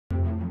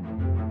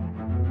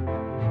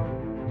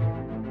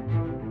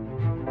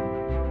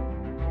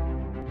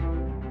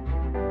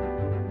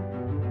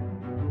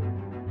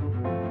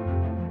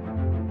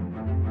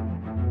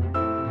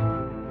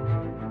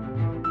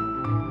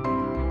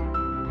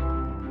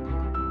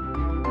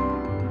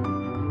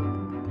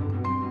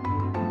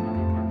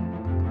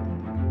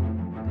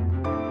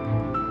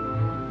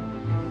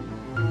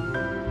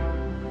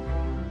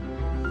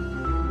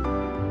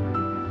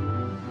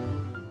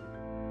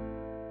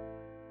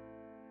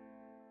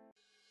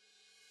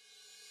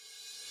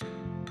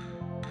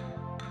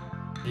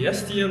The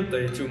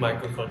STM32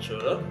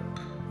 microcontroller,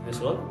 this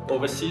one,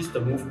 oversees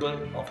the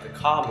movement of the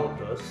car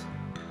motors,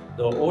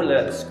 the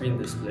OLED screen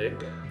display,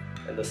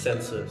 and the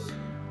sensors.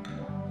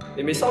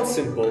 It may sound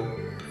simple,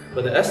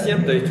 but the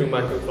STM32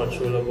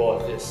 microcontroller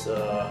board is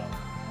a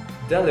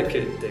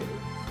delicate thing.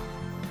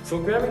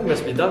 Programming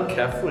must be done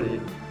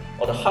carefully,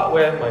 or the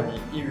hardware might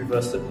be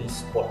irreversibly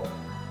spoiled.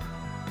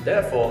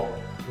 Therefore,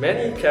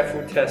 many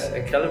careful tests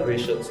and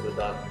calibrations were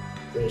done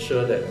to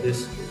ensure that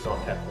this would not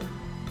happen.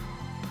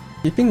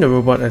 Keeping the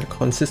robot at a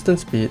consistent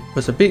speed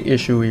was a big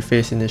issue we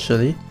faced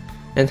initially,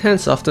 and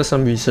hence after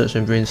some research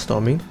and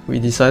brainstorming, we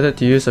decided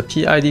to use a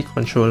PID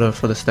controller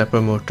for the stepper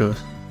motors.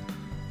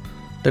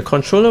 The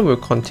controller will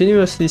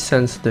continuously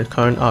sense the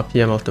current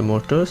RPM of the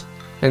motors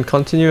and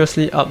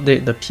continuously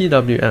update the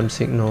PWM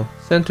signal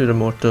sent to the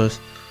motors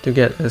to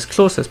get as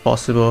close as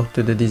possible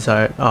to the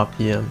desired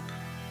RPM.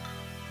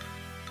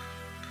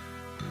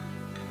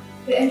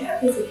 The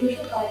Android is a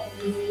crucial part of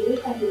the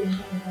real-time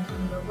relation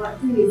between the robot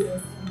to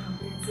users in a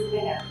comprehensive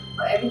manner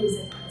for every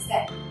user to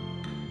understand.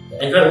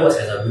 The Android works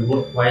as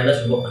a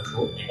wireless remote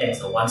control and acts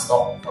as a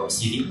one-stop for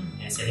receiving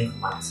and sending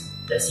commands.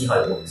 Let's see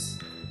how it works.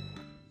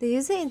 The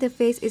user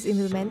interface is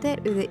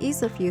implemented with the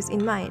ease of use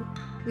in mind.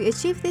 We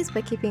achieve this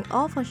by keeping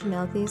all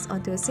functionalities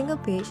onto a single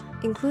page,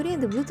 including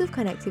the Bluetooth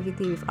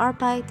connectivity with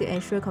RPi to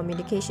ensure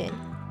communication.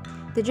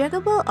 The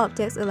draggable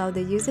objects allow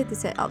the user to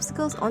set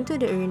obstacles onto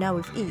the arena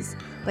with ease.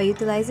 By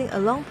utilizing a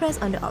long press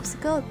on the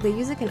obstacle, the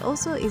user can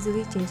also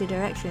easily change the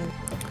direction.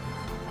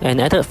 An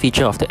added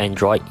feature of the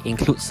Android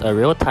includes a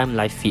real-time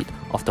live feed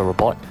of the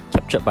robot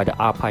captured by the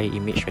RPi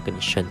image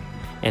recognition,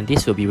 and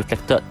this will be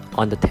reflected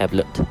on the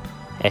tablet.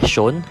 As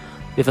shown,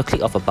 with a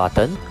click of a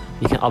button,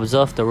 we can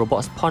observe the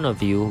robot's point of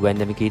view when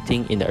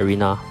navigating in the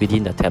arena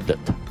within the tablet.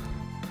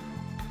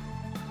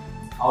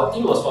 Our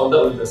team was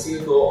founded with the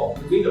single goal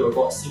of moving the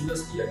robot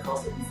seamlessly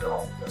across the different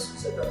obstacles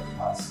set up in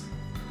us.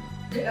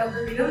 The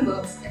algorithm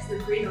works as the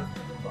brain of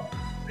the robot,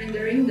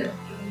 rendering the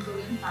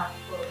Hamiltonian path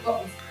for a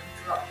robot movement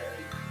throughout the arena.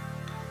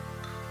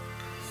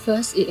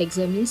 First, it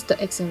examines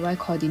the x and y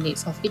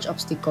coordinates of each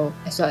obstacle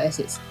as well as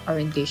its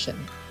orientation.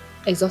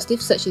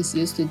 Exhaustive search is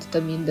used to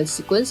determine the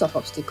sequence of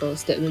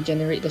obstacles that will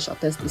generate the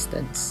shortest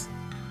distance.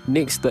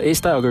 Next, the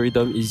A-star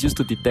algorithm is used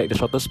to detect the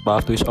shortest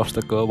path to each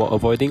obstacle while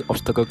avoiding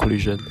obstacle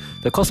collision.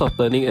 The cost of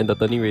turning and the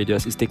turning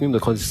radius is taken into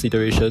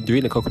consideration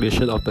during the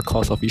calculation of the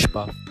cost of each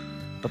path.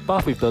 The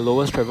path with the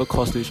lowest travel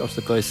cost to each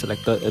obstacle is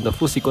selected, and the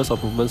full sequence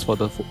of movements for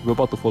the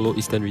robot to follow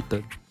is then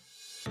written.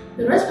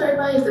 The Raspberry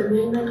Pi is the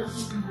mainline of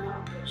this entire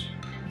operation,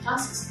 and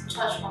tasks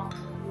charge off the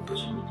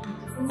communication between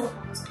different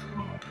components of the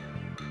robot.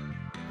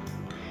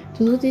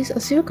 To do this, a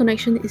serial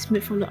connection is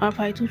made from the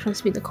RPi to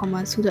transmit the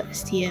commands to the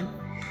STM.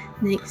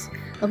 Next,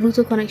 a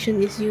Bluetooth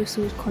connection is used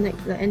to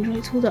connect the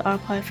Android to the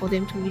RPi for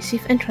them to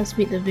receive and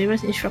transmit the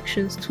various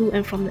instructions to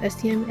and from the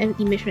STM and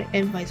ImageRec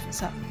and vice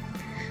versa.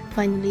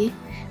 Finally,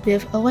 we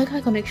have a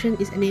Wi-Fi connection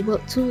is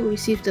enabled to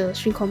receive the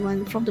string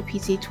command from the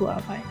PC to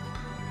RPi.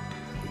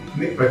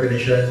 Image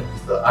recognition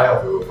is the eye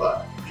of the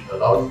robot, which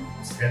allows it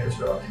to scan the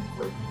surroundings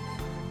for it.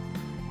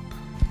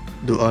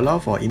 To allow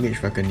for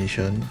image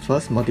recognition,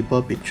 first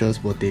multiple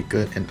pictures were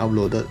taken and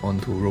uploaded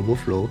onto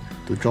RoboFlow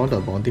to draw the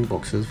bounding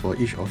boxes for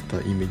each of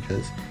the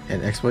images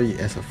and export it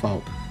as a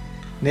file.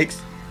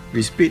 Next,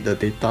 we split the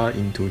data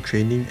into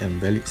training and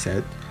valid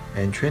set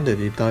and train the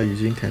data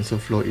using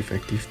TensorFlow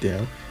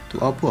EffectiveDL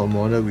to output a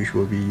model which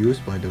will be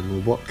used by the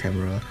robot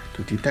camera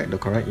to detect the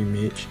correct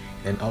image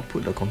and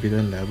output the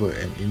confidence level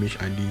and image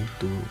ID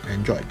to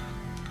Android.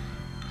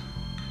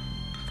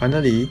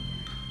 Finally,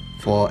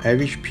 for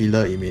average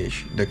pillar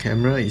image, the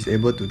camera is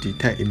able to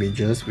detect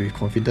images with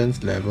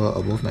confidence level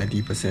above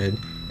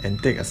 90%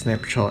 and take a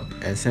snapshot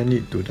and send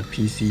it to the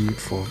PC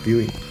for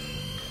viewing.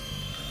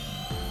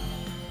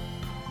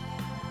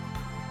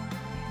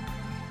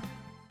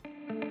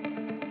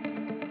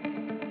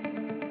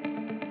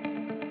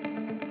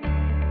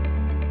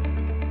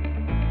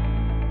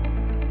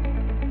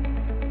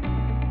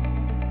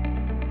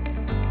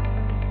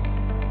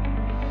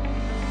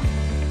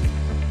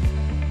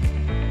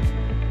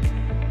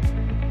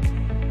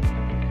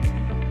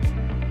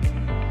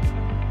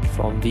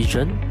 From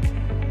vision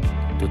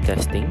to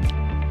testing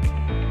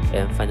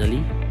and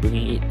finally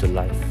bringing it to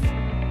life.